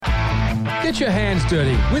Get your hands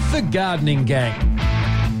dirty with the Gardening Gang.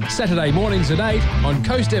 Saturday mornings at 8 on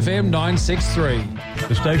Coast FM 963.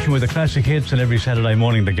 The station with the classic hits, and every Saturday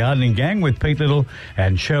morning, the Gardening Gang with Pete Little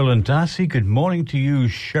and Sherilyn Darcy. Good morning to you,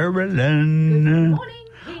 Sherilyn. Good morning.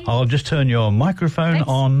 I'll just turn your microphone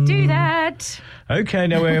on. Do that. Okay,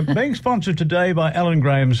 now we're being sponsored today by Alan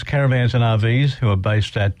Graham's Caravans and RVs, who are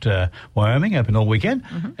based at Wyoming, open all weekend,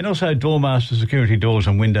 and also Doormaster Security Doors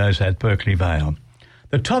and Windows at Berkeley Vale.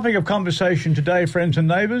 The topic of conversation today, friends and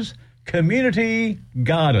neighbours, community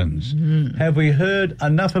gardens. Have we heard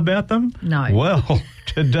enough about them? No. Well,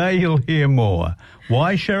 today you'll hear more.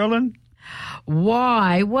 Why, Sherilyn?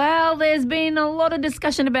 Why? Well, there's been a lot of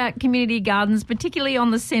discussion about community gardens, particularly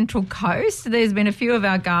on the Central Coast. There's been a few of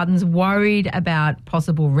our gardens worried about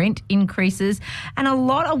possible rent increases, and a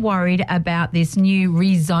lot are worried about this new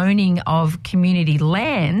rezoning of community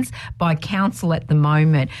lands by council at the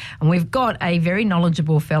moment. And we've got a very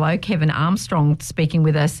knowledgeable fellow, Kevin Armstrong, speaking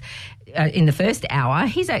with us in the first hour.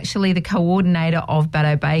 He's actually the coordinator of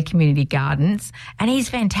Baddo Bay Community Gardens, and he's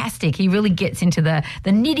fantastic. He really gets into the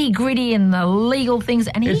nitty-gritty and the legal things.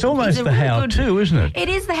 And It's almost the how-to, isn't it? It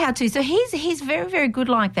is the how-to. So he's very, very good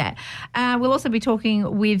like that. We'll also be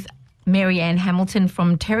talking with Mary Ann Hamilton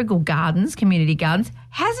from Terrigal Gardens, Community Gardens.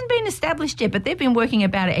 Hasn't been established yet, but they've been working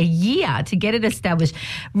about a year to get it established.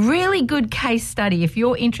 Really good case study. If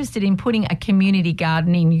you're interested in putting a community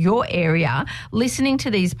garden in your area, listening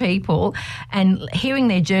to these people and hearing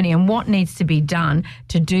their journey and what needs to be done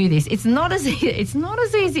to do this, it's not as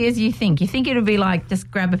easy as you think. You think it'll be like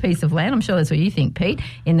just grab a piece of land. I'm sure that's what you think, Pete,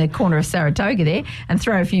 in the corner of Saratoga there, and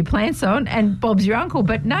throw a few plants on, and Bob's your uncle.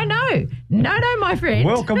 But no, my friend.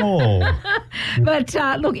 Welcome all. But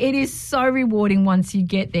look, it is so rewarding once you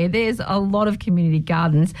get there. There's a lot of community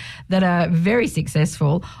gardens that are very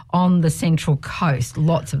successful on the Central Coast,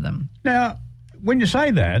 lots of them. Now, when you say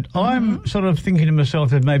that, I'm sort of thinking to myself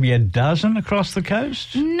that maybe a dozen across the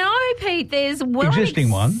coast? No, Pete, there's existing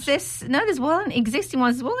ones? No, there's existing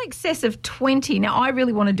ones. There's well in excess of 20. Now, I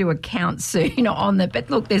really want to do a count soon on that. But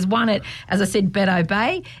look, there's one at, as I said, Baddo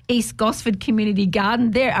Bay, East Gosford Community Garden.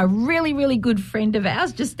 They're a really, really good friend of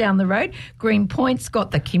ours just down the road. Green Point's got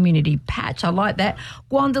the community patch. I like that.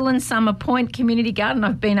 Gwendolyn Summer Point Community Garden.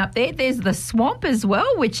 I've been up there. There's the Swamp as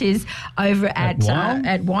well, which is over at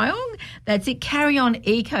Wyong. That's it. Carry On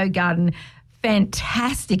Eco Garden.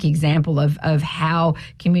 Fantastic example of how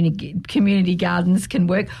community gardens can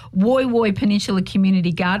work. Woy Woy Peninsula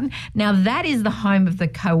Community Garden. Now, that is the home of the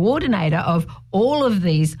coordinator of all of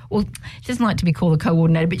these. Well, she doesn't like to be called a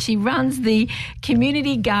coordinator, but she runs the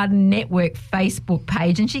Community Garden Network Facebook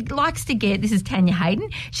page, and she likes to get, this is Tanya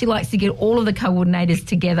Hayden, she likes to get all of the coordinators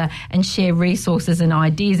together and share resources and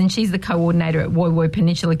ideas, and she's the coordinator at Woy Woy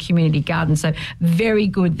Peninsula Community Garden, so very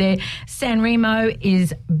good there. San Remo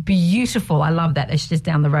is beautiful. I love that. It's just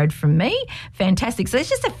down the road from me. Fantastic. So it's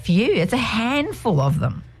just a few. It's a handful of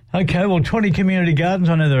them. Okay, well, 20 community gardens.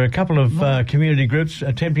 I know there are a couple of community groups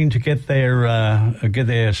attempting to get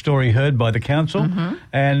their story heard by the council.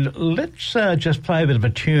 And let's just play a bit of a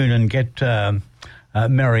tune and get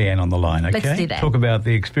Mary Ann on the line, okay? Let's do that. Talk about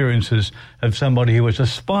the experiences of somebody who was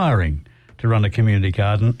aspiring to run a community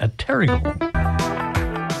garden at Terrigal.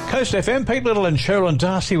 Coast FM, Pete Little and Sherilyn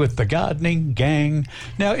Darcy with the Gardening Gang.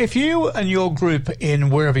 Now, if you and your group in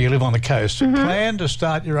wherever you live on the coast plan to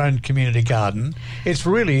start your own community garden, it's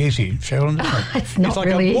really easy, Sherilyn, isn't it? It's not like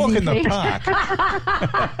really a walk easy, in the Pete. park.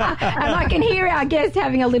 And I can hear our guest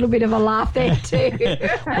having a little bit of a laugh there too.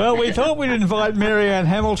 Well, we thought we'd invite Mary Ann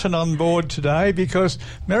Hamilton on board today because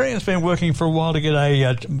Mary Ann's been working for a while to get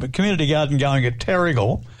a community garden going at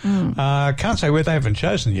Terrigal. Can't say where they haven't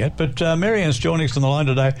chosen yet, but Mary Ann's joining us on the line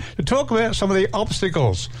today to talk about some of the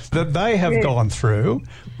obstacles that they have gone through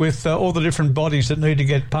with all the different bodies that need to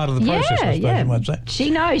get part of the process, I suppose you might say. She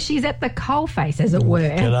knows. She's at the coalface, as it were.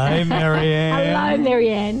 G'day, Mary Ann. Hello, Mary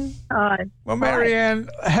Ann. Hi. Well, Mary Ann,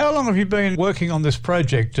 how long have you been working on this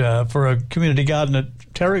project for a community garden at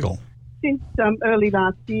Terrigal? Since early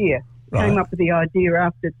last year. Right. Came up with the idea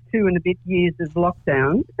after 2 and a bit years of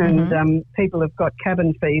lockdown, and people have got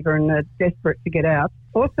cabin fever and are desperate to get out.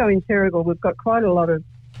 Also in Terrigal, we've got quite a lot of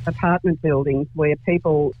apartment buildings where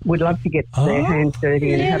people would love to get their hands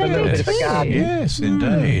dirty and have a little bit of a garden. Yes,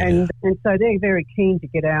 indeed. And so they're very keen to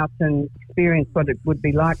get out and experience what it would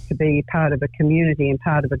be like to be part of a community and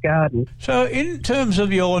part of a garden. So in terms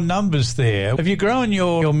of your numbers there, have you grown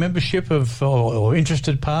your membership of or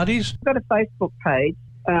interested parties? We've got a Facebook page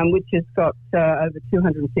which has got over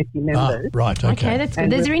 250 members. Right, okay. That's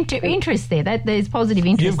good. There's interest there. There's positive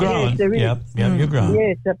interest. You've grown. Yes, there is. You've grown.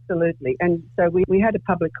 Yes, absolutely. And so we had a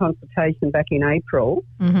public consultation back in April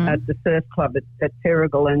at the surf club at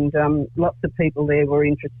Terrigal, and lots of people there were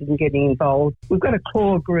interested in getting involved. We've got a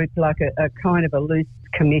core group, like a kind of a loose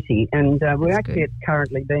committee, and we're actually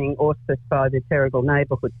currently being auspiced by the Terrigal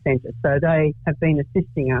Neighbourhood Centre. So they have been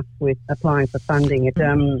assisting us with applying for funding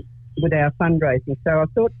with our fundraising. So I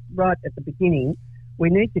thought right at the beginning, we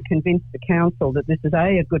need to convince the council that this is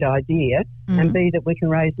a good idea, and B, that we can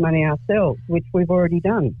raise money ourselves, which we've already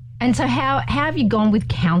done. And so how have you gone with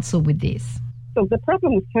council with this? So the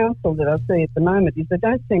problem with council that I see at the moment is they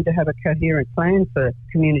don't seem to have a coherent plan for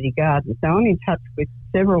community gardens. Now, I'm in touch with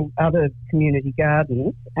several other community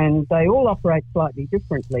gardens, and they all operate slightly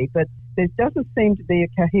differently, but there doesn't seem to be a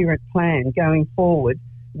coherent plan going forward.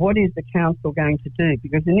 What is the council going to do?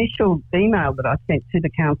 Because the initial email that I sent to the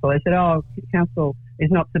council, they said, the council is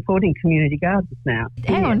not supporting community gardens now.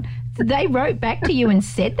 Hang on. So they wrote back to you and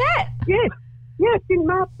said that? Yes, in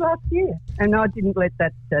March last year. And I didn't let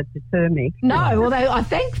that deter me. No, well,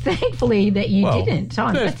 thankfully that you didn't.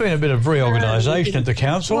 There's been a bit of reorganisation at the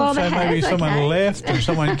council, so maybe someone left and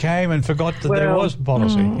someone came and forgot that there was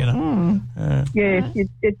policy, Yes,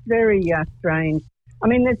 it's very strange. I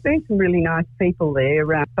mean, there's been some really nice people there,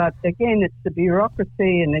 but again, it's the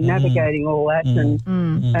bureaucracy and they're navigating all that,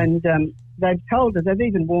 and they've told us, they've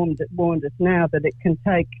even warned us now that it can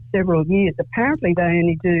take several years. Apparently,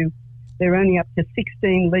 they're only up to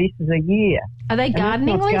 16 leases a year. Are they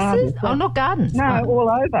gardening leases? Not gardens. No, all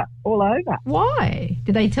over. Why?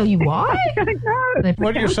 Did they tell you why? I don't know.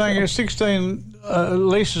 What you're saying is 16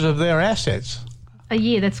 leases of their assets. A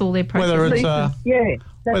year, that's all they're processing.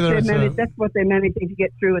 Whether it's that's what they're managing to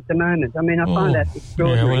get through at the moment. I mean, I find that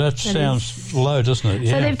extraordinary. Yeah, well, that sounds low, doesn't it?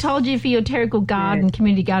 Yeah. So they've told you for your Terrigal Garden,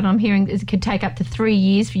 community garden, I'm hearing it could take up to 3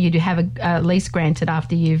 years for you to have a lease granted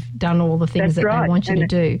after you've done all the things they want you to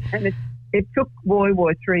do. And it took Woy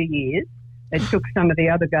 3 years. It took some of the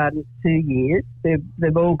other gardens 2 years.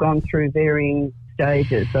 They've all gone through varying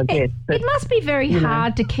stages, I guess. It must be very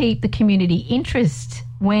hard to keep the community interest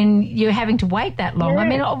when you're having to wait that long. I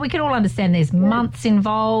mean, we can all understand there's months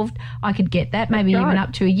involved. I could get that, maybe even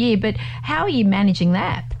up to a year. But how are you managing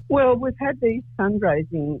that? Well, we've had these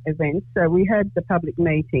fundraising events. So we had the public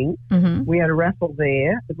meeting. We had a raffle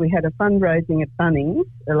there. We had a fundraising at Bunnings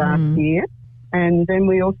last year. And then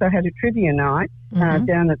we also had a trivia night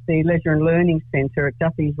down at the Leisure and Learning Centre at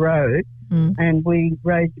Duffy's Road. And we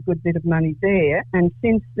raised a good bit of money there. And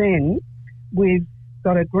since then, we've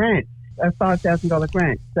got a grant, a $5,000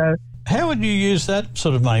 grant. So how would you use that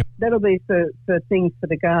sort of money? That'll be for things for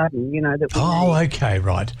the garden, that we need. Okay,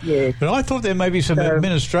 right. Yes. But I thought there may be some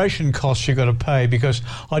administration costs you've got to pay, because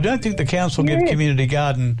I don't think the council give Community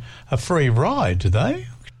Garden a free ride, do they?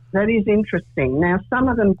 That is interesting. Now, some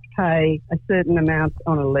of them pay a certain amount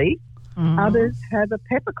on a lease. Others have a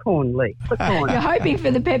peppercorn leaf. You're hoping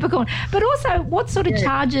for the peppercorn. But also, what sort of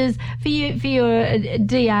charges for your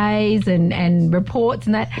DAs and reports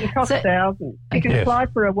and that? It costs thousands. You can apply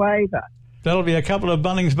for a waiver. That'll be a couple of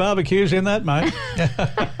Bunnings barbecues in that, mate. And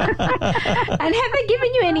have they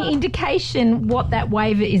given you any indication what that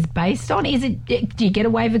waiver is based on? Do you get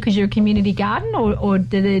a waiver because you're a community garden, or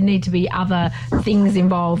do there need to be other things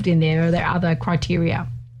involved in there? Are there other criteria?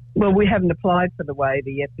 Well, we haven't applied for the waiver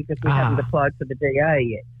yet because we haven't applied for the DA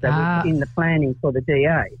yet. So we're in the planning for the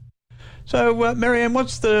DA. So, Marianne,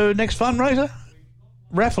 what's the next fundraiser?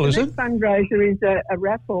 Raffle, is it? The next fundraiser is a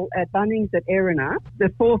raffle at Bunnings at Erina, the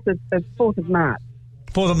 4th of March.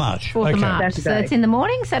 4th of March. 4th of March. Saturday. So it's in the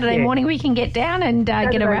morning, Saturday morning we can get down and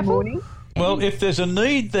get a raffle? Morning. Well, if there's a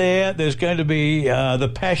need there's going to be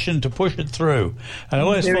the passion to push it through. And I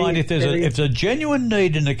always find if there's a genuine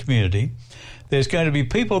need in the community, there's going to be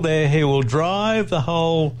people there who will drive the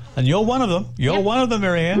whole, and you're one of them. You're one of them,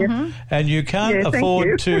 Marianne, and you can't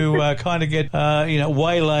afford to kind of get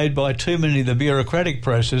waylaid by too many of the bureaucratic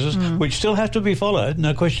processes, which still have to be followed.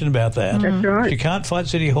 No question about that. That's right. You can't fight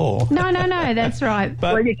City Hall. No, that's right.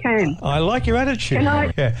 But well, you can. I like your attitude.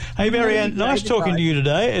 Hey, Marianne, nice talking to you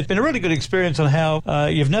today. It's been a really good experience on how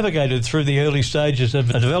you've navigated through the early stages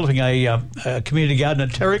of developing a community garden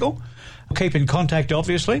at Terrigal. Keep in contact,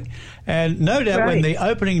 obviously, and no doubt when the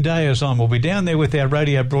opening day is on, we'll be down there with our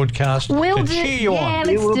radio broadcast to cheer you on.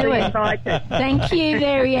 Let's do it. Thank you,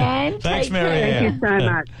 Marianne. Thanks, Marianne. Thank you so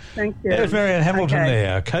much. Thank you. There's Marianne Hamilton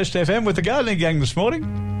there, Coast FM with the Gardening Gang this morning.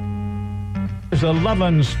 It's the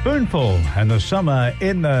Loveland Spoonful and the summer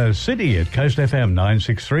in the city at Coast FM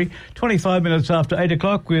 963, 25 minutes after 8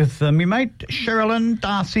 o'clock with me mate Sherilyn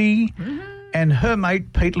Darcy. and her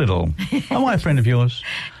mate Pete Little. Am I a friend of yours?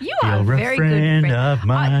 You are You're a very good friend friend. of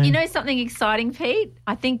mine. You know something exciting, Pete?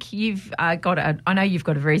 I think you've I know you've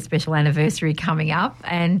got a very special anniversary coming up,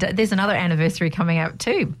 and there's another anniversary coming up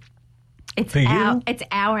too. It's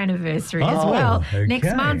our anniversary as well. Okay.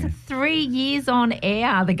 Next month, 3 years on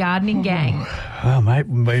air, the Gardening Gang. Oh, mate,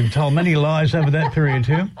 we've told many lies over that period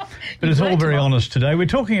too. But it's all very honest today. We're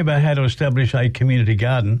talking about how to establish a community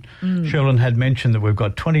garden. Sheldon had mentioned that we've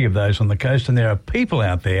got 20 of those on the coast, and there are people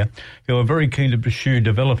out there who are very keen to pursue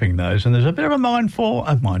developing those. And there's a bit of a mine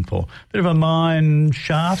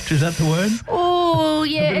shaft, is that the word? Oh,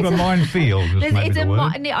 yeah. A bit of a minefield is maybe the word.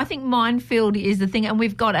 I think minefield is the thing. And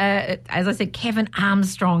we've got, as I said, Kevin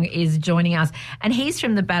Armstrong is joining us. And he's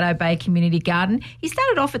from the Baddo Bay Community Garden. He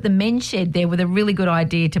started off at the men's shed there with a really good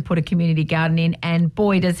idea to put a community garden in. And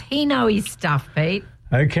boy, does he know his stuff, Pete.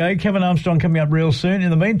 Okay, Kevin Armstrong coming up real soon. In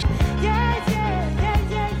the meantime...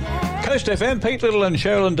 Coast FM, Pete Little and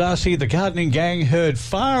Sherilyn Darcy, the Gardening Gang, heard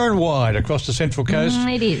far and wide across the Central Coast.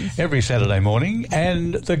 It is. Every Saturday morning.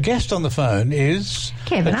 And the guest on the phone is...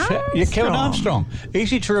 Kevin Armstrong. Yeah, Kevin Armstrong.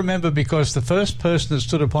 Easy to remember because the first person that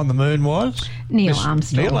stood upon the moon was... Neil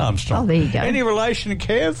Armstrong. Neil Armstrong. Oh, there you go. Any relation,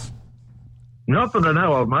 Kev? Not that I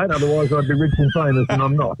know of, mate. Otherwise, I'd be rich and famous, and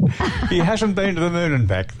I'm not. He hasn't been to the moon and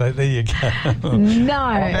back. There you go. No.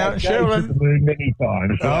 Now, Sherilyn... the moon many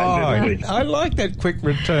times. So I like that quick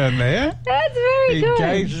return there. That's very He good.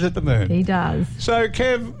 gazes at the moon. He does. So,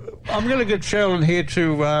 Kev, I'm going to get Sherilyn here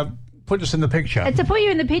to put us in the picture. To put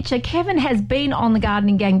you in the picture, Kevin has been on the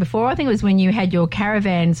Gardening Gang before. I think it was when you had your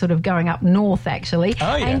caravan sort of going up north, actually.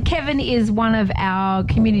 Oh, yeah. And Kevin is one of our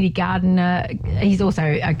community gardener. He's also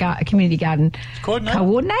a community garden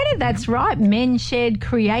coordinator. That's right. Men's Shed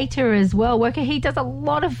creator as well. Worker. He does a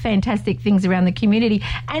lot of fantastic things around the community,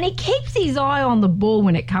 and he keeps his eye on the ball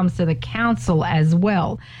when it comes to the council as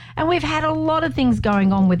well. And we've had a lot of things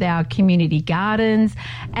going on with our community gardens,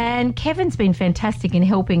 and Kevin's been fantastic in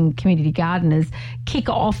helping community gardeners kick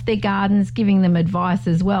off their gardens, giving them advice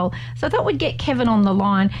as well. So I thought we'd get Kevin on the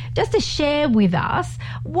line just to share with us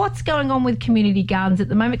what's going on with community gardens at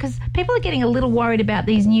the moment, because people are getting a little worried about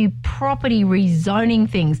these new property rezoning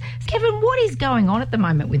things. Kevin, what is going on at the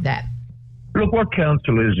moment with that? Look, what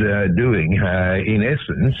council is doing, in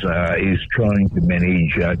essence, is trying to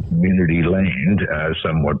manage community land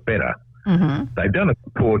somewhat better. Mm-hmm. They've done a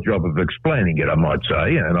poor job of explaining it, I might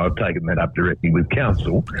say, and I've taken that up directly with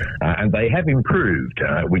council, and they have improved,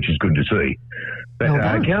 which is good to see.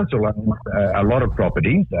 But council owns a lot of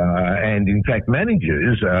properties, and in fact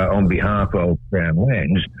manages on behalf of Crown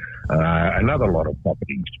Lands another lot of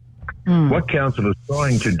properties. What council is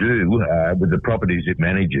trying to do with the properties it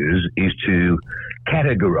manages is to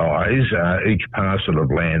categorise each parcel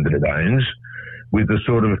of land that it owns with the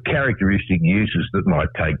sort of characteristic uses that might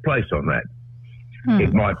take place on that.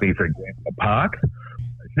 It might be, for example, a park.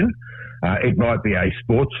 It might be a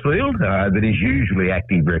sports field that is usually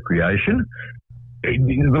active recreation.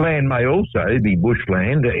 The land may also be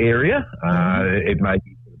bushland area. It may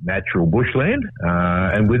be natural bushland.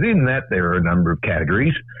 And within that, there are a number of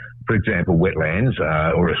categories. For example, wetlands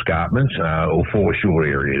or escarpments or foreshore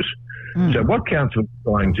areas. So what council is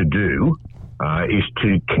trying to do is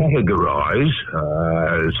to categorise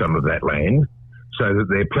some of that land so that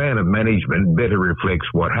their plan of management better reflects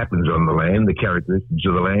what happens on the land, the characteristics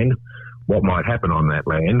of the land, what might happen on that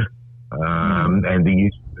land, and the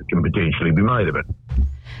use that can potentially be made of it.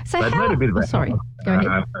 So they've made a bit of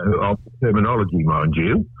of terminology, mind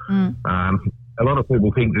you. A lot of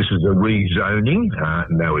people think this is a rezoning.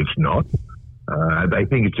 No, it's not. They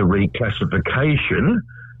think it's a reclassification.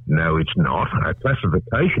 No, it's not. A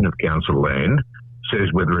classification of council land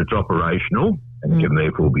says whether it's operational and can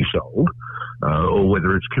therefore be sold, or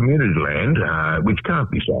whether it's community land, which can't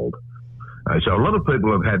be sold. So a lot of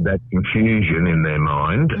people have had that confusion in their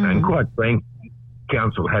mind, and quite frankly,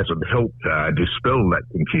 council hasn't helped dispel that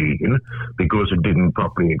confusion because it didn't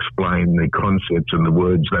properly explain the concepts and the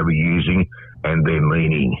words they were using and their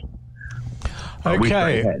meaning.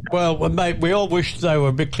 Okay. Well, mate, we all wish they were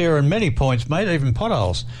a bit clearer in many points, mate, even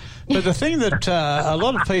potholes. But the thing that a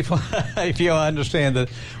lot of people, if you understand that,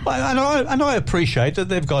 and I appreciate that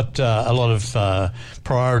they've got a lot of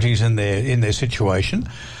priorities in their situation.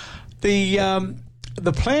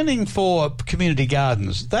 The planning for community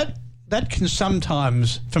gardens, that can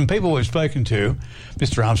sometimes, from people we've spoken to,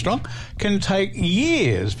 Mr. Armstrong, can take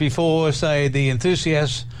years before, say, the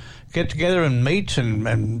enthusiasts get together and meet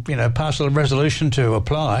and pass a resolution to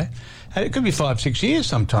apply. And it could be 5-6 years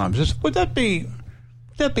sometimes. Would that be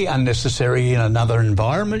unnecessary in another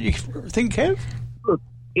environment, you think, Kev? Look,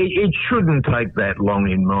 It shouldn't take that long,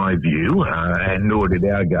 in my view, and nor did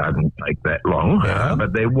our garden take that long.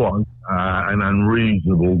 But there was an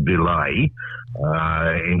unreasonable delay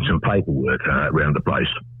in some paperwork around the place.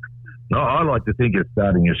 Now, I like to think of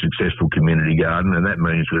starting a successful community garden, and that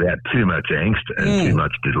means without too much angst and too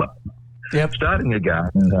much delay. Yep. Starting a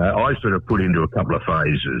garden, I sort of put into a couple of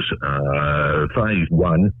phases. Phase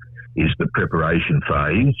one is the preparation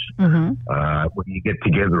phase, where you get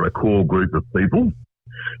together a core group of people.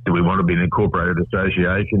 Do we want to be an incorporated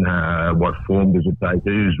association? What form does it take?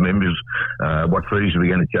 Who's members? What fees are we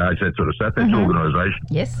going to charge? That sort of stuff. That's organisation.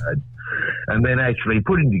 Yes. And then actually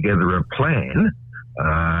putting together a plan,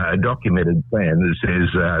 a documented plan that says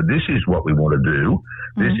this is what we want to do,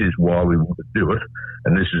 this is why we want to do it,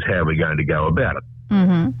 and this is how we're going to go about it.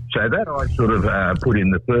 So that I sort of put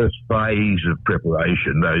in the first phase of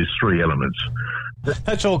preparation, those three elements.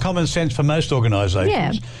 That's all common sense for most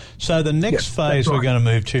organisations. Yeah. So the next phase we're going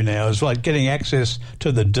to move to now is like getting access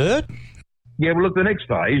to the dirt. Yeah, well, look, the next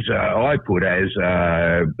phase I put as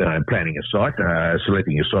planning a site,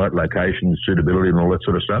 selecting a site, location, suitability and all that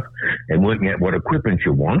sort of stuff, and working out what equipment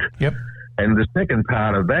you want. Yep. And the second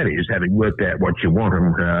part of that is, having worked out what you want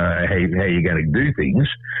and how you're going to do things,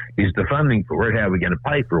 is the funding for it, how we're going to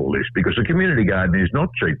pay for all this. Because a community garden is not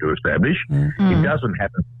cheap to establish. It doesn't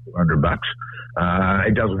happen for $200.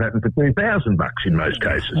 It doesn't happen for $2,000 in most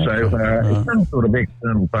cases. So some sort of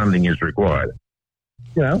external funding is required.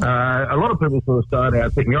 You know, a lot of people sort of start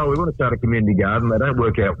out thinking, we want to start a community garden. They don't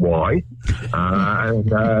work out why.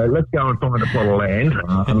 Let's go and find a plot of land.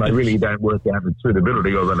 And they really don't work out the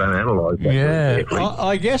suitability, or they don't analyse that. Yeah,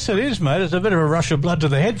 I guess it is, mate. It's a bit of a rush of blood to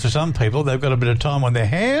the head for some people. They've got a bit of time on their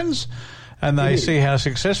hands and they see how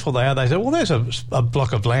successful they are. They say, well, there's a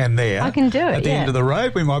block of land there. I can do it, at the end of the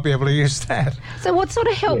road. We might be able to use that. So what sort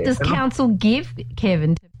of help does council give,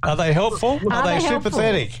 Kevin? Are they helpful? Are they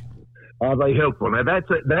sympathetic? Are they helpful? Now,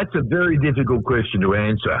 that's a very difficult question to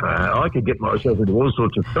answer. I could get myself into all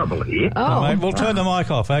sorts of trouble here. Mate, we'll turn the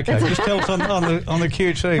mic off. Okay, just tell us on the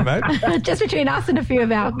QT, mate. Just between us and a few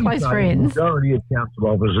of our close friends. The majority of council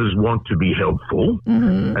officers want to be helpful.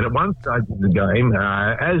 And at one stage of the game,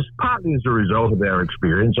 as partly as a result of our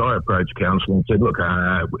experience, I approached council and said, look,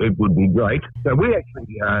 it would be great. So we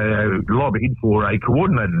actually lobbied for a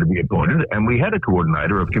coordinator to be appointed, and we had a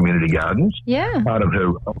coordinator of community gardens. Yeah. Part of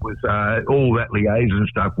her was all that liaison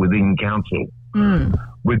stuff within council.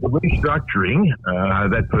 With the restructuring,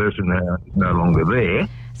 that person is no longer there.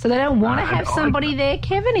 So they don't want to have somebody there,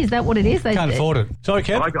 Kevin? Is that what it is? They can't afford it. Sorry,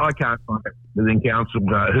 Kev? I can't find it within council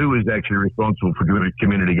who is actually responsible for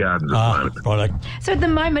community gardens at the moment. Right. So at the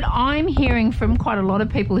moment, I'm hearing from quite a lot of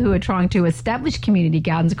people who are trying to establish community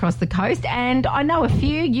gardens across the coast, and I know a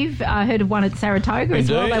few. You've heard of one at Saratoga as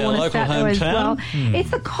well. They want to start there as well.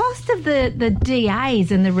 It's the cost of the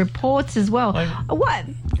DAs and the reports as well. What?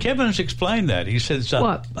 Kevin's explained that. He says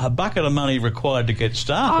a bucket of money required to get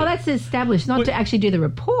started. Oh, that's established, not to actually do the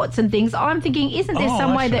reports and things. I'm thinking, isn't there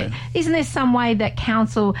some way that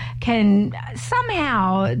council can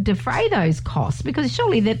somehow defray those costs? Because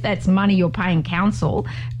surely that's money you're paying council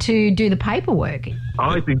to do the paperwork.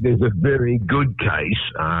 I think there's a very good case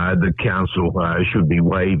that council should be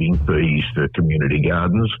waiving fees for community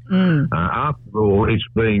gardens. After all, it's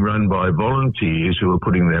being run by volunteers who are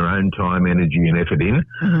putting their own time, energy and effort in.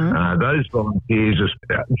 Those volunteers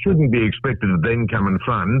shouldn't be expected to then come and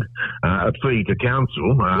fund a fee to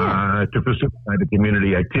council to facilitate a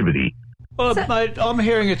community activity. Well, mate, I'm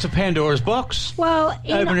hearing it's a Pandora's box. Well,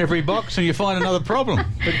 open every box and you find another problem.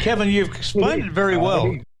 But Kevin, you've explained it very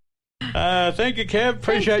well. Thank you, Kev.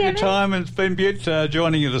 Appreciate your time, and it's been beautiful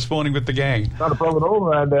joining you this morning with the gang. Not a problem at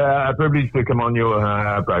all, and a privilege to come on your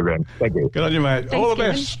program. Thank you. Good on you, mate. Thanks, all the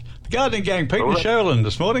Kevin. best. The Gardening Gang, Pete and Sherilyn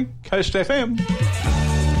this morning, Coast FM.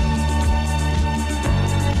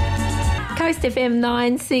 Coast FM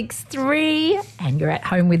 963, and you're at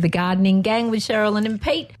home with the Gardening Gang with Sherilyn and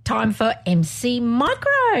Pete. Time for MC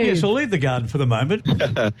Micro. Yes, we'll leave the garden for the moment.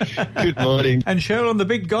 Good morning. And Sherilyn, the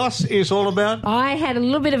big goss is all about? I had a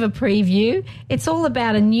little bit of a preview. It's all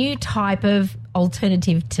about a new type of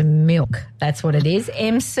alternative to milk. That's what it is.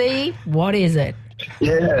 MC, what is it?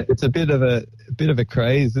 Yeah, it's a bit of a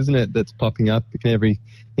craze, isn't it? That's popping up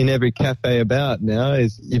in every cafe about now.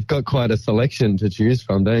 Is you've got quite a selection to choose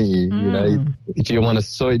from, don't you? You know, do you want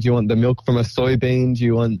do you want the milk from a soybean? Do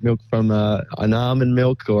you want milk from an almond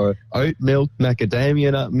milk or oat milk,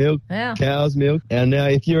 macadamia nut milk, cow's milk? And now,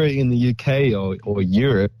 if you're in the UK or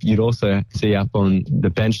Europe, you'd also see up on the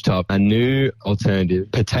benchtop a new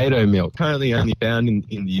alternative, potato milk. Currently only found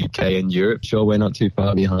in the UK and Europe. Sure, we're not too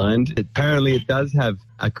far behind. Apparently, it does have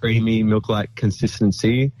a creamy milk-like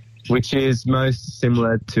consistency. which is most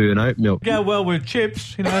similar to an oat milk. Go well with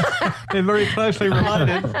chips, they're very closely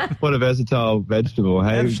related. What a versatile vegetable,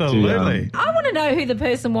 hey? Absolutely. I want to know who the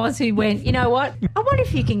person was who went, you know what, I wonder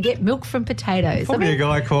if you can get milk from potatoes. Probably a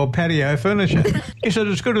guy called Patio Furniture. Is it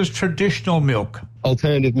as good as traditional milk?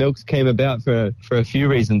 Alternative milks came about for a few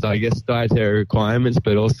reasons, I guess, dietary requirements,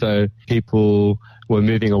 but also people were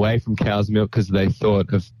moving away from cow's milk because they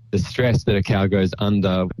thought of the stress that a cow goes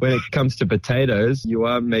under. When it comes to potatoes, you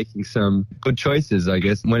are making some good choices, I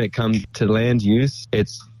guess. When it comes to land use,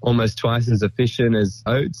 it's almost twice as efficient as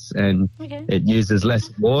oats, and it uses less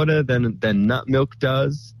water than nut milk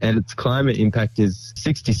does, and its climate impact is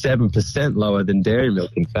 67% lower than dairy milk,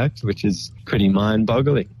 in fact, which is pretty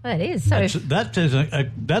mind-boggling. That is. So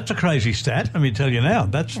that's a crazy stat, let me tell you now.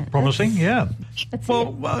 That's promising, That's so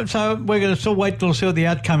we're going to still wait till see what the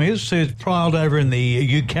outcome is. So it's trialled over in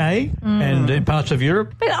the UK and in parts of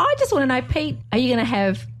Europe. But I just want to know, Pete, are you going to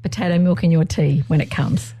have potato milk in your tea when it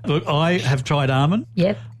comes? Look, I have tried almond.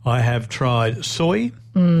 Yep. I have tried soy.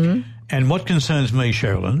 And what concerns me,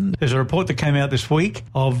 Sherilyn, there's a report that came out this week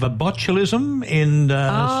of botulism in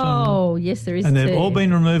yes, there is. and they've all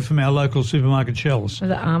been removed from our local supermarket shelves.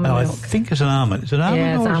 The almond I milk. think it's an almond. Is it almond?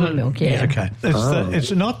 Yeah, it's or is almond milk, yeah. Okay.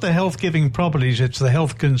 It's not the health-giving properties, it's the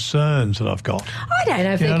health concerns that I've got. I don't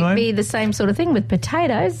know if it could be the same sort of thing with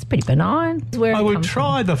potatoes. It's pretty benign. I would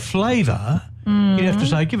try the flavour. You'd have to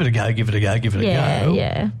say, give it a go, give it a go, give it a go.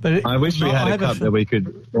 Yeah. But I wish we had a cup that we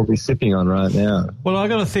could all be sipping on right now. Well, I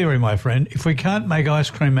got a theory, my friend. If we can't make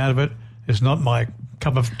ice cream out of it, it's not my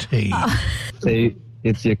cup of tea. See,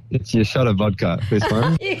 it's your shot of vodka, this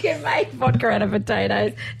one. You can make vodka out of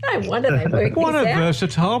potatoes. No wonder they work What a this out.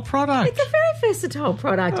 versatile product. It's a very versatile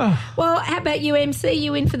product. Well, how about you, MC?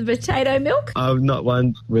 You in for the potato milk? I'm not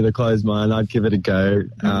one with a closed mind. I'd give it a go.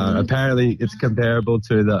 Apparently, it's comparable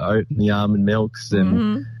to the oat and the almond milks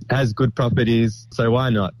and has good properties, so why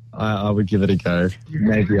not? I would give it a go.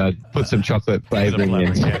 Maybe I'd put some chocolate flavouring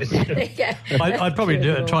in. I'd probably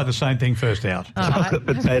try the same thing first out. Chocolate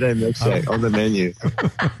potato milkshake on the menu.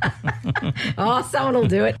 Someone will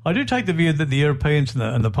do it. I do take the view that the Europeans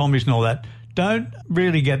and the Pommies and all that don't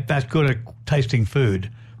really get that good at tasting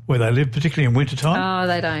food where they live, particularly in wintertime. Oh,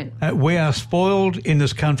 they don't. We are spoiled in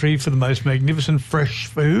this country for the most magnificent fresh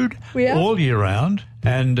food all year round,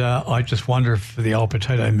 and I just wonder if the old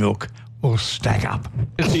potato milk will stack up.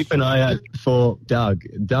 Keep an eye out for Doug.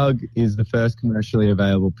 Doug is the first commercially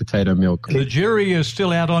available potato milk. The jury is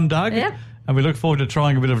still out on Doug. Yep. And we look forward to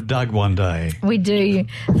trying a bit of Doug one day. We do.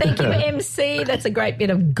 Thank you, MC. That's a great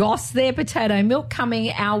bit of goss there. Potato milk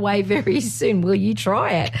coming our way very soon. Will you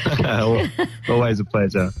try it? Always a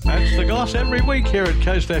pleasure. That's the goss every week here at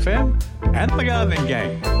Coast FM and the Gardening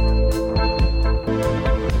Gang.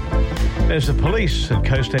 There's the Police at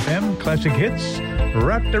Coast FM, classic hits,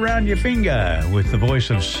 wrapped around your finger with the voice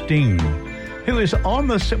of Sting, who is on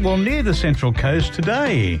near the Central Coast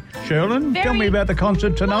today. Sherilyn, tell me about the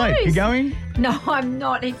concert tonight. Close. You going? No, I'm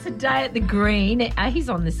not. It's a day at the Green. He's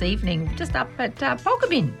on this evening, just up at Polka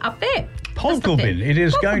Bin, up there. Polka Bin. It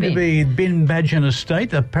is going to be Bin Badgen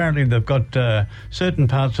Estate. Apparently they've got certain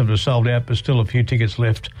parts of it sold out, but still a few tickets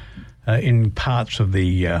left in parts of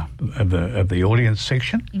the audience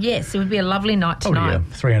section. Yes, it would be a lovely night tonight.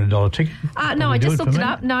 Probably a $300 ticket. No, I just looked it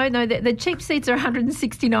up. No, the cheap seats are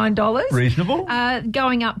 $169. Reasonable.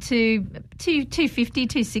 Going up to $250,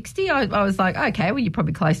 $260. I was like, okay, well, you're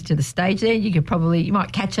probably closer to the stage there. You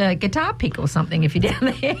might catch a guitar pick or something if you're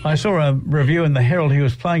down there. I saw a review in the Herald. He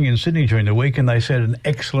was playing in Sydney during the week, and they said an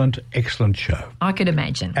excellent, excellent show. I could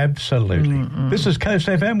imagine. Absolutely. This is Coast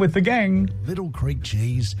FM with the gang. Little Creek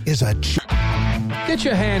Cheese is a... Get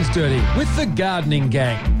your hands dirty with the Gardening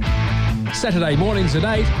Gang. Saturday mornings at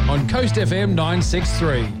 8 on Coast FM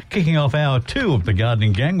 963. Kicking off hour 2 of the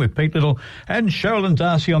Gardening Gang with Pete Little and Sherilyn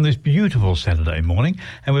Darcy on this beautiful Saturday morning.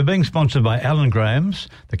 And we're being sponsored by Alan Graham's,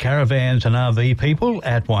 the caravans and RV people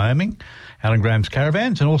at Wyoming. Alan Graham's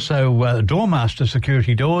Caravans, and also Doormaster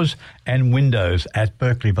Security Doors and Windows at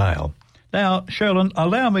Berkeley Vale. Now, Sherilyn,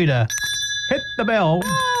 allow me to hit the bell.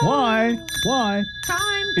 Why?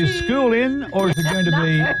 Time Is school in, or is it going to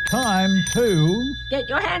be time to... Get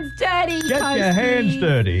your hands dirty, Get your hands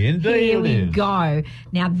dirty. Indeed Here it we is. go.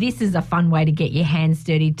 Now, this is a fun way to get your hands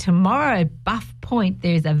dirty. Tomorrow, Buff Point,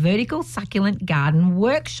 there's a vertical succulent garden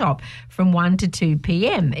workshop from 1 to 2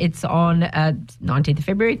 p.m. It's on 19th of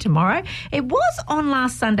February, tomorrow. It was on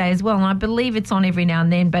last Sunday as well, and I believe it's on every now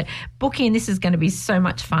and then, but book in. This is going to be so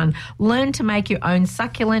much fun. Learn to make your own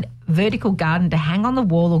succulent vertical garden to hang on the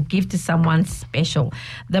wall or give to someone special.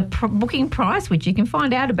 The booking price, which you can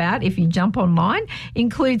find out about if you jump online,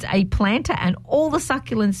 includes a planter and all the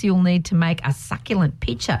succulents you'll need to make a succulent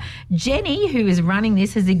picture. Jenny, who is running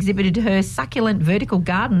this, has exhibited her succulent vertical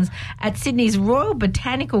gardens at Sydney's Royal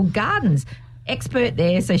Botanical Gardens. Expert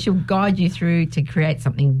there, so she'll guide you through to create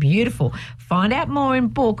something beautiful. Find out more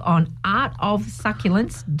and book on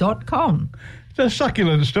artofsucculents.com. It's a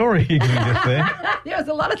succulent story you can get there. There was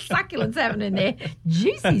a lot of succulents happening there.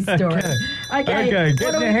 Juicy story. Okay, get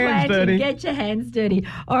your hands dirty. Get your hands dirty.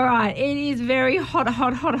 All right, it is very hot.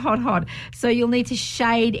 So you'll need to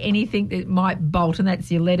shade anything that might bolt, and that's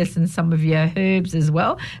your lettuce and some of your herbs as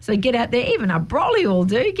well. So get out there, even a broccoli will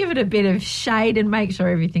do. Give it a bit of shade and make sure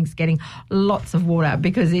everything's getting lots of water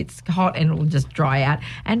because it's hot and it will just dry out.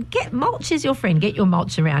 And mulch is your friend. Get your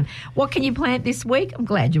mulch around. What can you plant this week? I'm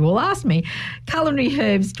glad you all asked me. Culinary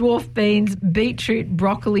herbs, dwarf beans, beetroot,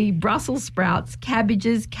 broccoli, Brussels sprouts,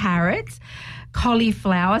 cabbages, carrots,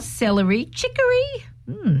 cauliflower, celery, chicory,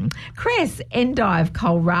 cress, endive,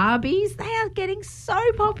 kohlrabis. They are getting so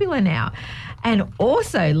popular now. And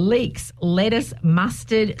also leeks, lettuce,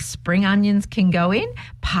 mustard, spring onions can go in,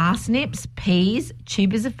 parsnips, peas,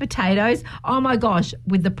 tubers of potatoes. Oh my gosh,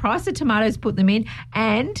 with the price of tomatoes, put them in,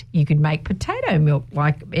 and you could make potato milk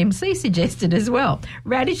like MC suggested as well.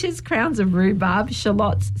 Radishes, crowns of rhubarb,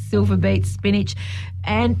 shallots, silver beets, spinach,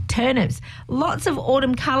 and turnips. Lots of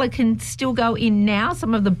autumn colour can still go in now,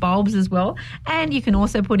 some of the bulbs as well. And you can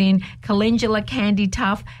also put in calendula, candy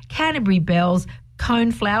tuft, Canterbury bells,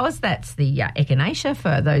 cone flowers, that's the echinacea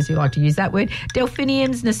for those who like to use that word,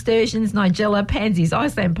 delphiniums, nasturtiums, nigella, pansies,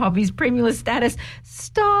 Iceland poppies, primula status,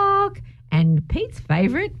 stock, and Pete's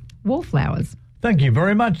favourite, wallflowers. Thank you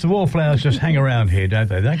very much. The wallflowers just hang around here, don't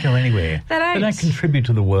they? They don't go anywhere. They don't contribute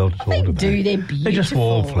to the world at all, do they? They're beautiful. They're just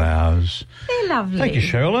wallflowers. They're lovely. Thank you,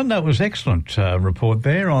 Sherilyn. That was excellent report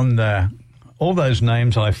there on all those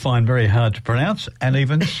names I find very hard to pronounce and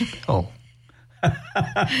even spell.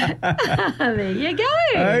 There you go.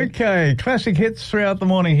 Okay, classic hits throughout the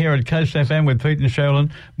morning here at Coast FM with Pete and Sherilyn.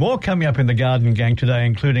 More coming up in the Garden Gang today,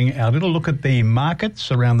 including our little look at the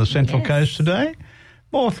markets around the Central Coast today.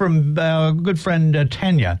 More from our good friend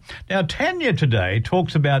Tanya. Now, Tanya today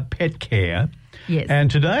talks about pet care. Yes. And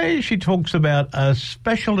today she talks about a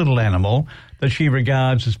special little animal that she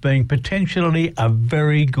regards as being potentially a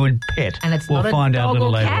very good pet. And it's we'll not find a out dog a little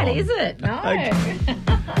or later cat, on. is it? No. Okay.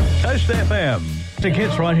 Coast FM. Classic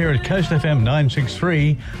hits right here at Coast FM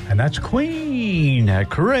 963. And that's Queen, a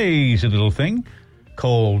crazy little thing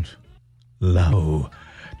called Low.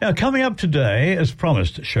 Now, coming up today, as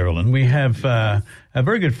promised, Sherilyn, we have a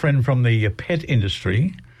very good friend from the pet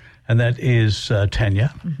industry, and that is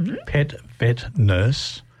Tanya, pet vet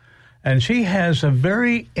nurse. And she has a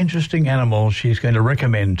very interesting animal she's going to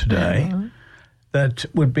recommend today that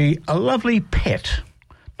would be a lovely pet.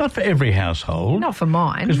 Not for every household. Not for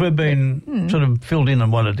mine. Because we've been sort of filled in on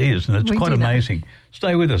what it is, and it's quite amazing.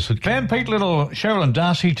 Stay with us. Van Pete Little, Sherilyn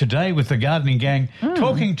Darcy today with the Gardening Gang,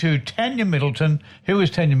 talking to Tanya Middleton. Who is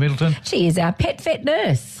Tanya Middleton? She is our pet vet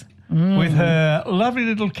nurse. With her lovely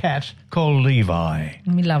little cat called Levi.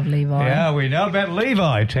 We love Levi. Yeah, we know about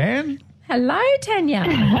Levi, Tan. Hello, Tanya.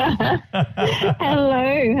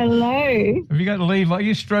 Hello. Have you got Levi? Are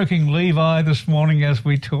you stroking Levi this morning as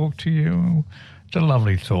we talk to you? It's a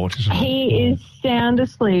lovely thought, isn't it? He is sound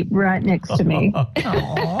asleep right next to me.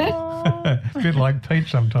 A bit like Pete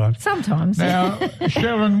sometimes. Sometimes. Now,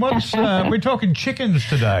 Sherilyn, we're talking chickens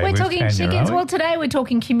today. We're with talking Tanya, chickens. are we? Well, today we're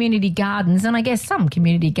talking community gardens, and I guess some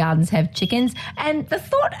community gardens have chickens. And the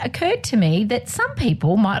thought occurred to me that some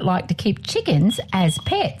people might like to keep chickens as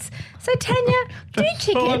pets. So, Tanya, do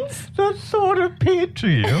chickens... That thought appeared to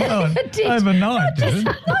you overnight, did it?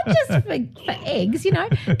 Not just for eggs, you know.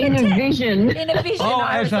 In a vision. In a vision, Oh,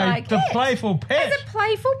 I was as like, the yes, playful pet. as a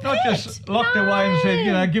playful pet. Not just locked away and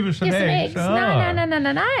said, give us some eggs. No.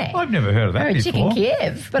 I've never heard of that Or a before. chicken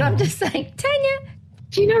Kiev. But I'm just saying, Tanya...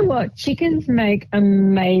 Do you know what? Chickens make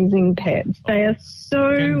amazing pets. They are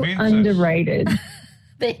so Convince us. underrated.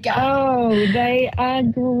 There you go. Oh, they are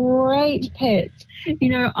great pets. You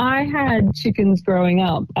know, I had chickens growing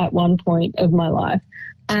up at one point of my life,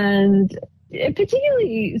 and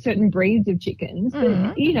particularly certain breeds of chickens,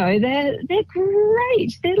 but, you know, they're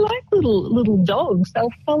great. They're like little dogs.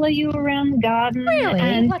 They'll follow you around the garden. Really?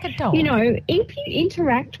 And, Like a dog? You know, if you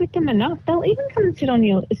interact with them enough, they'll even come and sit on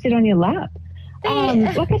your lap.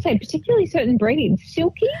 Like I say, particularly certain breeds,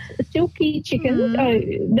 silky chickens,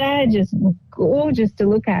 they're just gorgeous to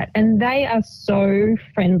look at, and they are so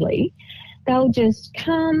friendly. They'll just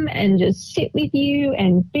come and just sit with you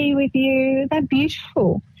and be with you. They're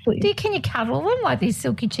beautiful. Can you cuddle them like these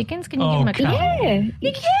silky chickens? Can you give them a cuddle? Yeah.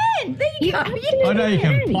 You can. There you go. I know you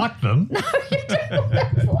can pluck them. No, you don't want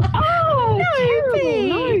to pluck. Oh, terrible.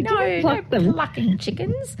 No, don't pluck them. Plucking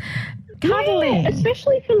chickens. Cuddling. Yeah,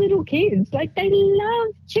 especially for little kids. Like, they love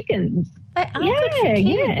chickens. They are good for kids.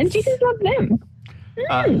 Yeah, and chickens love them.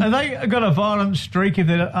 Have they got a violent streak if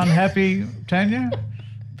they're unhappy, Tanya?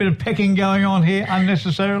 Bit of pecking going on here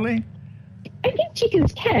unnecessarily? I think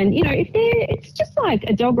chickens can, it's just like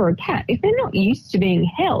a dog or a cat. If they're not used to being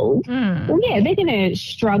held, well, yeah, they're going to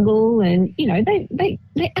struggle, and, they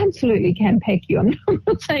absolutely can peck you. I'm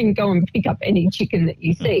not saying go and pick up any chicken that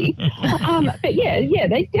you see. But yeah,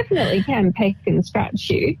 they definitely can peck and scratch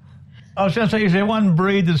you. I was going to say, is there one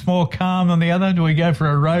breed that's more calm than the other? Do we go for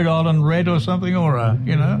a Rhode Island Red or something, or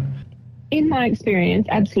In my experience,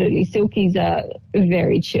 absolutely. Silkies are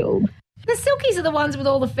very chilled. The silkies are the ones with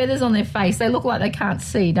all the feathers on their face. They look like they can't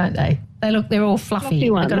see, don't they? They're all fluffy.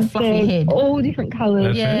 They've got a fluffy head. All different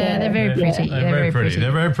colours. They're very pretty. They're very pretty.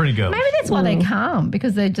 They're very pretty girls. Maybe that's why they're calm,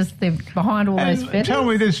 because they're behind all those feathers. Tell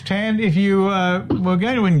me this, Tan, if you were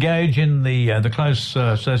going to engage in the close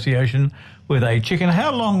association with a chicken,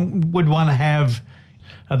 how long would one have?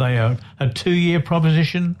 Are they a 2-year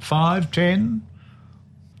proposition, 5, 10?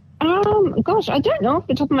 Gosh, I don't know off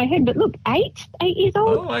the top of my head, but look, 8 years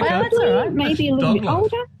old, oh, okay. That's all right. Maybe a little bit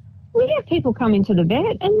older. We have people come into the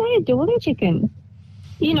vet and they adore their chickens.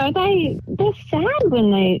 They're sad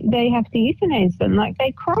when they have to euthanize them. Like,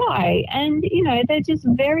 they cry, and, they're just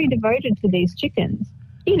very devoted to these chickens.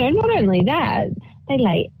 Not only that, they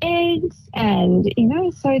lay eggs, and,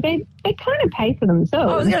 so they kind of pay for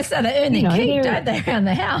themselves. I was going to say, they earn their keep, don't they, around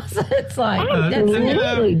the house? It's like,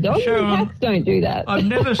 absolutely. Dogs and cats don't do that. I've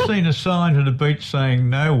never seen a sign to the beach saying,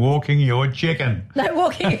 no walking your chicken. No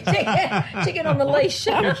walking your chicken. Chicken on the leash.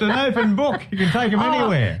 It's an open book. You can take them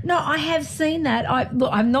anywhere. No, I have seen that.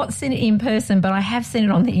 I've not seen it in person, but I have seen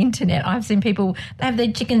it on the internet. I've seen people, they have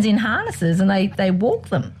their chickens in harnesses and they walk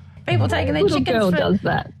them. People taking their chickens. Little girl does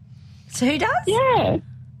that. So who does? Yeah.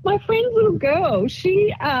 My friend's little girl,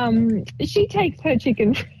 she takes her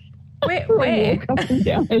chicken for a walk up and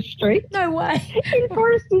down her street. No way. In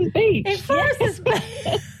Foresters Beach. In Foresters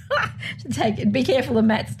Beach. Should take it. Be careful of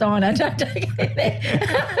Matt's Diner. Don't take it there.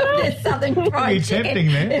 There's something fried chicken.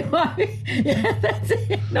 tempting there. It might be, yeah, that's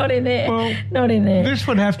it. Not in there. Well, not in there. This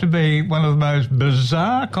would have to be one of the most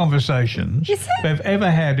bizarre conversations we've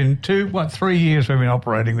ever had in 3 years we've been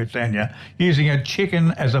operating with Tanya, using a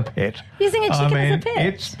chicken as a pet. Using a chicken as a pet.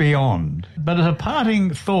 It's beyond. But as a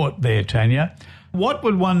parting thought there, Tanya, what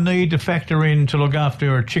would one need to factor in to look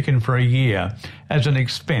after a chicken for a year as an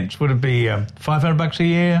expense? Would it be $500 a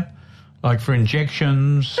year, like for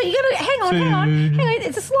injections? But you got to hang on.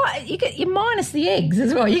 It's a slight. You minus the eggs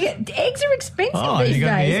as well. Eggs are expensive these days. You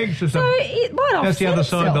got the eggs. So it might offset that's the other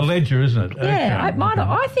side of the ledger, isn't it? Yeah, okay.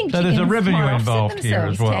 I think so. There's a revenue involved here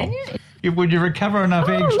as well. Tanya. Would you recover enough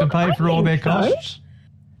eggs to pay for all their costs?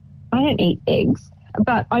 I don't eat eggs.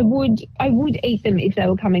 But I would eat them if they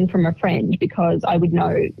were coming from a friend, because I would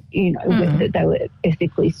know, that they were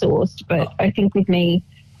ethically sourced. But I think with me,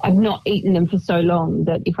 I've not eaten them for so long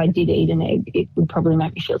that if I did eat an egg, it would probably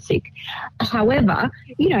make me feel sick. However,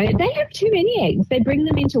 they have too many eggs. They bring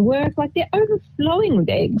them into work, like they're overflowing with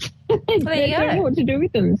eggs. They don't know what to do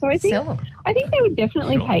with them. So I think they would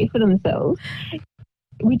definitely pay for themselves.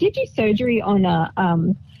 We did do surgery on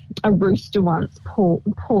a rooster once, poor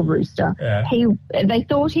rooster. Yeah. They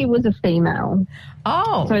thought he was a female.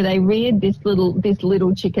 Oh. So they reared this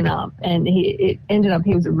little chicken up, and it ended up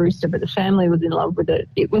he was a rooster, but the family was in love with it.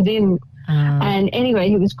 It was in, and anyway,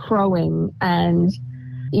 he was crowing, and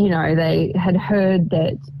they had heard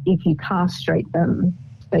that if you castrate them,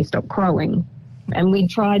 they stop crowing. And we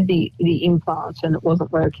tried the implant, and it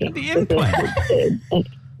wasn't working. The implant.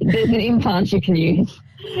 There's an implant you can use.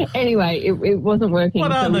 Anyway, it wasn't working.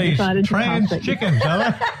 What are these trans chickens, are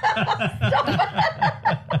they?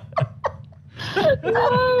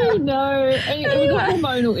 No. It was a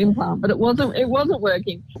hormonal implant, but it wasn't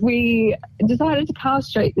working. We decided to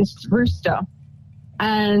castrate this rooster,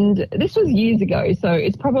 and this was years ago, so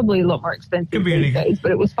it's probably a lot more expensive these days.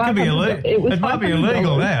 But it was $500. It might be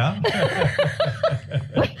illegal now.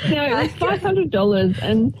 No, it was $500,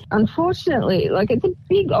 and unfortunately, it's a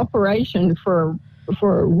big operation for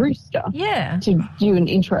a rooster. Yeah. To do an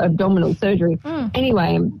intra-abdominal surgery.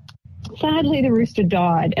 Anyway, Sadly, the rooster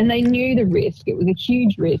died, and they knew the risk. It was a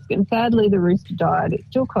huge risk, and sadly, the rooster died. It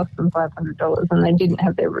still cost them $500, and they didn't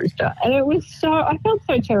have their rooster. And it was I felt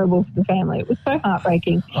so terrible for the family. It was so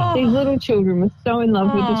heartbreaking. These little children were so in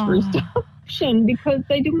love with this rooster because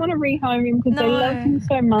they didn't want to rehome him because they loved him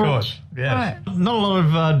so much. Of course, yes. Right. Not a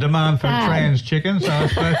lot of demand for trans chickens, so I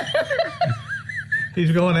suppose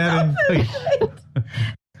he's gone out in peace.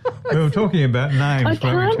 We were talking about names. I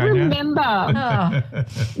can't remember.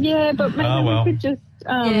 Yeah, but maybe we could just...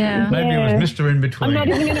 Maybe it was Mr. In-Between. I'm not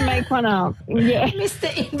even going to make one up. Yeah. Mr.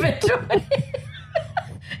 In-Between.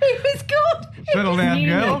 He was good. Settle down,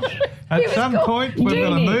 girls. At some point, we're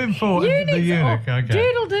going to move forward to the eunuch. Okay.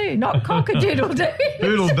 Doodle-doo, not cock-a-doodle-doo.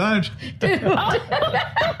 Doodle-don't.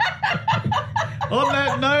 On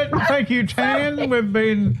that note, thank you, Tan. We've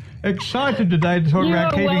been excited today to talk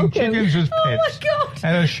about keeping chickens as pets. Oh, my God.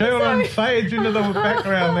 And as Sherilyn fades into the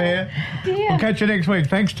background there, we'll catch you next week.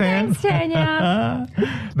 Thanks, Tan. Thanks, Tanya.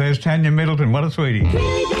 There's Tanya Middleton. What a sweetie.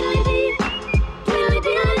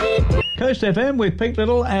 Coast FM with Pete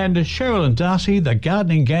Little and Sherilyn Darcy, the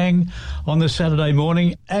gardening gang, on this Saturday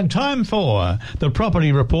morning. And time for the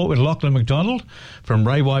property report with Lachlan McDonald from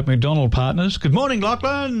Ray White McDonald Partners. Good morning,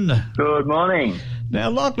 Lachlan. Good morning. Now,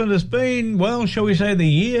 Lachlan, has been, well, shall we say, the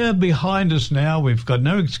year behind us now. We've got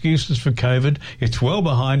no excuses for COVID. It's well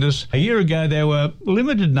behind us. A year ago, there were a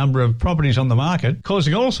limited number of properties on the market,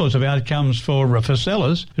 causing all sorts of outcomes for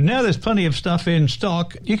sellers. But now there's plenty of stuff in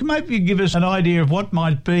stock. You can maybe give us an idea of what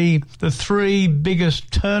might be the three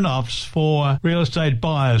biggest turn-offs for real estate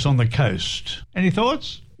buyers on the coast. Any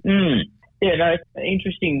thoughts? Yeah, no, it's an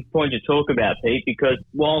interesting point to talk about, Pete, because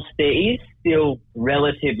whilst there is still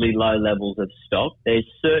relatively low levels of stock, there's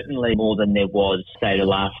certainly more than there was, say, the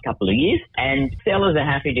last couple of years. And sellers are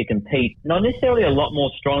happy to compete, not necessarily a lot more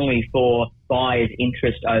strongly for buyers'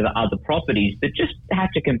 interest over other properties, but just have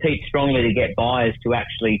to compete strongly to get buyers to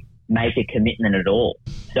actually make a commitment at all.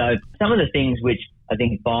 So some of the things which I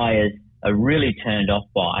think buyers are really turned off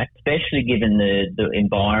by, especially given the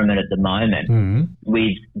environment at the moment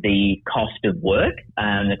with the cost of work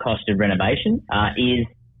and the cost of renovation, is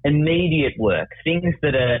immediate work. Things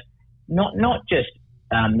that are not just,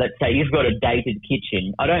 let's say you've got a dated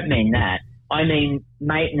kitchen. I don't mean that. I mean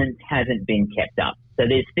maintenance hasn't been kept up. So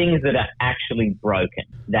there's things that are actually broken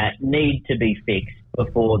that need to be fixed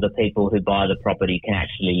before the people who buy the property can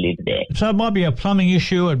actually live there. So it might be a plumbing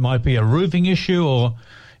issue, it might be a roofing issue, or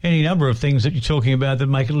any number of things that you're talking about that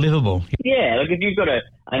make it livable. Yeah, like if you've got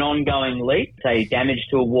an ongoing leak, say damage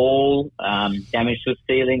to a wall, damage to a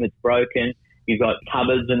ceiling that's broken, you've got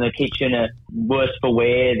cupboards in the kitchen are worse for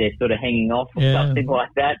wear, they're sort of hanging off or something like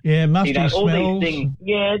that. Yeah, musty all smells. These things,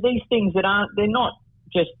 these things they're not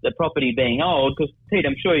just the property being old, because, Pete,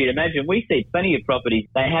 I'm sure you'd imagine we see plenty of properties,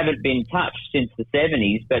 they haven't been touched since the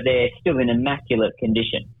 70s, but they're still in immaculate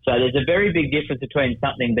condition. So there's a very big difference between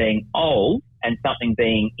something being old and something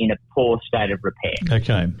being in a poor state of repair.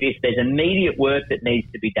 Okay. If there's immediate work that needs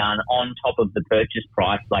to be done on top of the purchase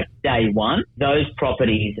price, like day one, those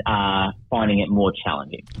properties are finding it more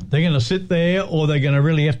challenging. They're going to sit there, or they're going to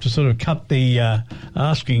really have to sort of cut the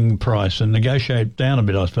asking price and negotiate down a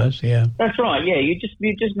bit, I suppose. Yeah. That's right. Yeah,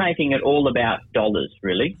 you're just making it all about dollars,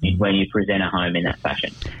 really, when you present a home in that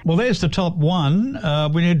fashion. Well, there's the top one.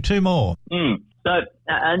 We need two more. So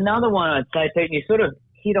another one I'd say, Pete, you sort of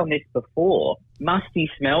hit on this before, musty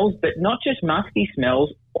smells, but not just musty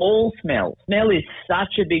smells, all smells. Smell is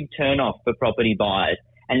such a big turn-off for property buyers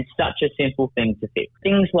and such a simple thing to fix.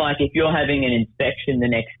 Things like if you're having an inspection the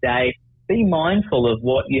next day, be mindful of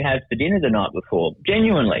what you have for dinner the night before,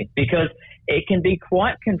 genuinely, because it can be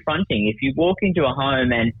quite confronting if you walk into a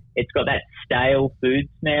home and it's got that stale food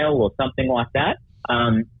smell or something like that.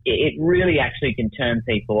 It really actually can turn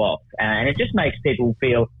people off, and it just makes people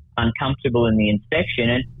feel uncomfortable in the inspection.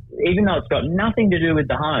 And even though it's got nothing to do with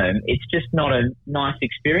the home, it's just not a nice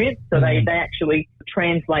experience. So they actually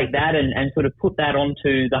translate that and sort of put that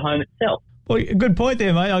onto the home itself. Well, good point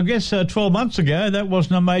there, mate. I guess 12 months ago that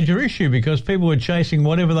wasn't a major issue because people were chasing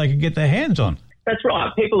whatever they could get their hands on. That's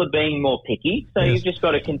right. People are being more picky, so you've just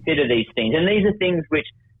got to consider these things. And these are things which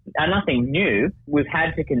are nothing new. We've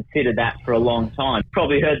had to consider that for a long time.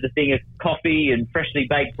 Probably heard the thing of coffee and freshly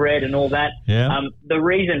baked bread and all that. Yeah. The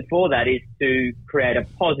reason for that is to create a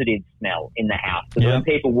positive smell in the house. So when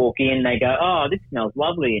people walk in, they go, oh, this smells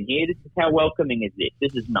lovely in here. This is how welcoming is this?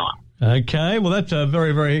 This is nice. Okay, well, that's a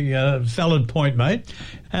very, very valid point, mate.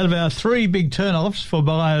 Out of our three big turn-offs for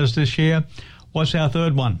buyers this year, what's our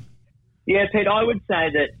third one? Yeah, Pete, I would say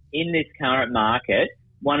that in this current market,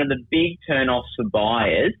 one of the big turn-offs for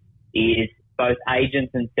buyers is both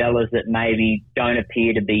agents and sellers that maybe don't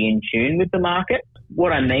appear to be in tune with the market.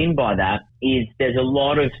 what I mean by that is there's a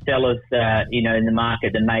lot of sellers, in the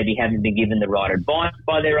market that maybe haven't been given the right advice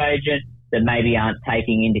by their agent, that maybe aren't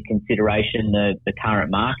taking into consideration the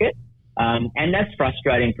current market. And that's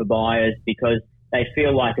frustrating for buyers because they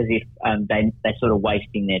feel like as if they're sort of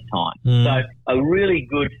wasting their time. So a really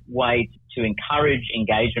good way to encourage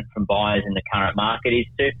engagement from buyers in the current market is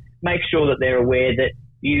to make sure that they're aware that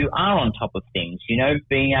you are on top of things,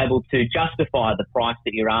 being able to justify the price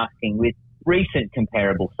that you're asking with recent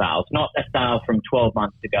comparable sales, not a sale from 12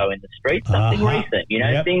 months ago in the street, something recent,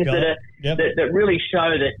 things that really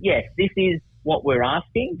show that, yes, this is what we're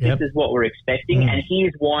asking, this is what we're expecting, and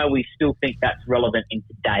here's why we still think that's relevant in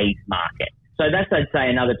today's market. So that's, I'd say,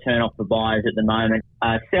 another turn-off for buyers at the moment,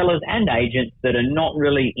 sellers and agents that are not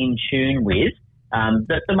really in tune with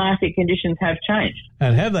that the market conditions have changed.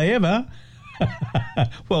 And have they ever?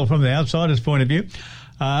 Well, from the outsider's point of view,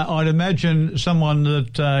 I'd imagine someone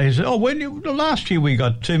that he said, last year we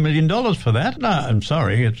got $2 million for that. No, I'm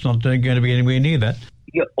sorry, it's not going to be anywhere near that.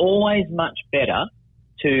 You're always much better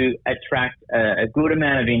to attract a good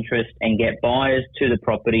amount of interest and get buyers to the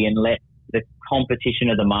property and let the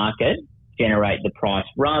competition of the market generate the price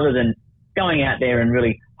rather than going out there and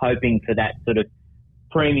really hoping for that sort of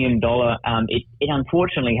premium dollar. It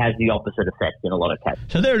unfortunately has the opposite effect in a lot of cases.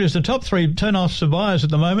 So there it is, the top 3 turn-offs for buyers at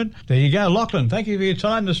the moment. There you go. Lachlan, thank you for your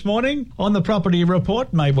time this morning on the Property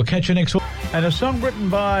Report. Maybe we'll catch you next week. And a song written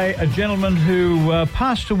by a gentleman who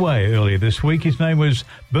passed away earlier this week. His name was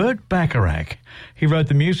Burt Bacharach. He wrote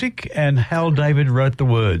the music and Hal David wrote the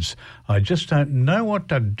words. I just don't know what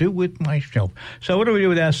to do with myself. So what do we do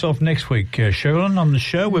with ourselves next week, Sherilyn, on the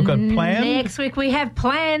show? We've got plans. Next week we have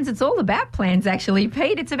plans. It's all about plans, actually,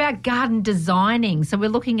 Pete. It's about garden designing. So we're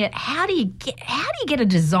looking at how do you get a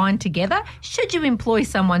design together? Should you employ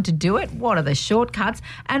someone to do it? What are the shortcuts?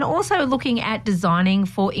 And also looking at designing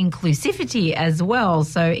for inclusivity as well.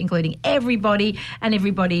 So including everybody and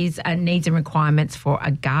everybody's needs and requirements for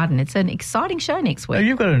a garden. It's an exciting show next week. Now,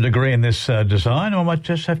 you've got a degree in this design. I might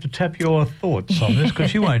just have to tap your thoughts on this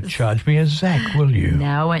because you won't charge me a Zach, will you?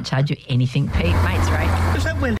 No, I won't charge you anything, Pete. Mates, right? Is that when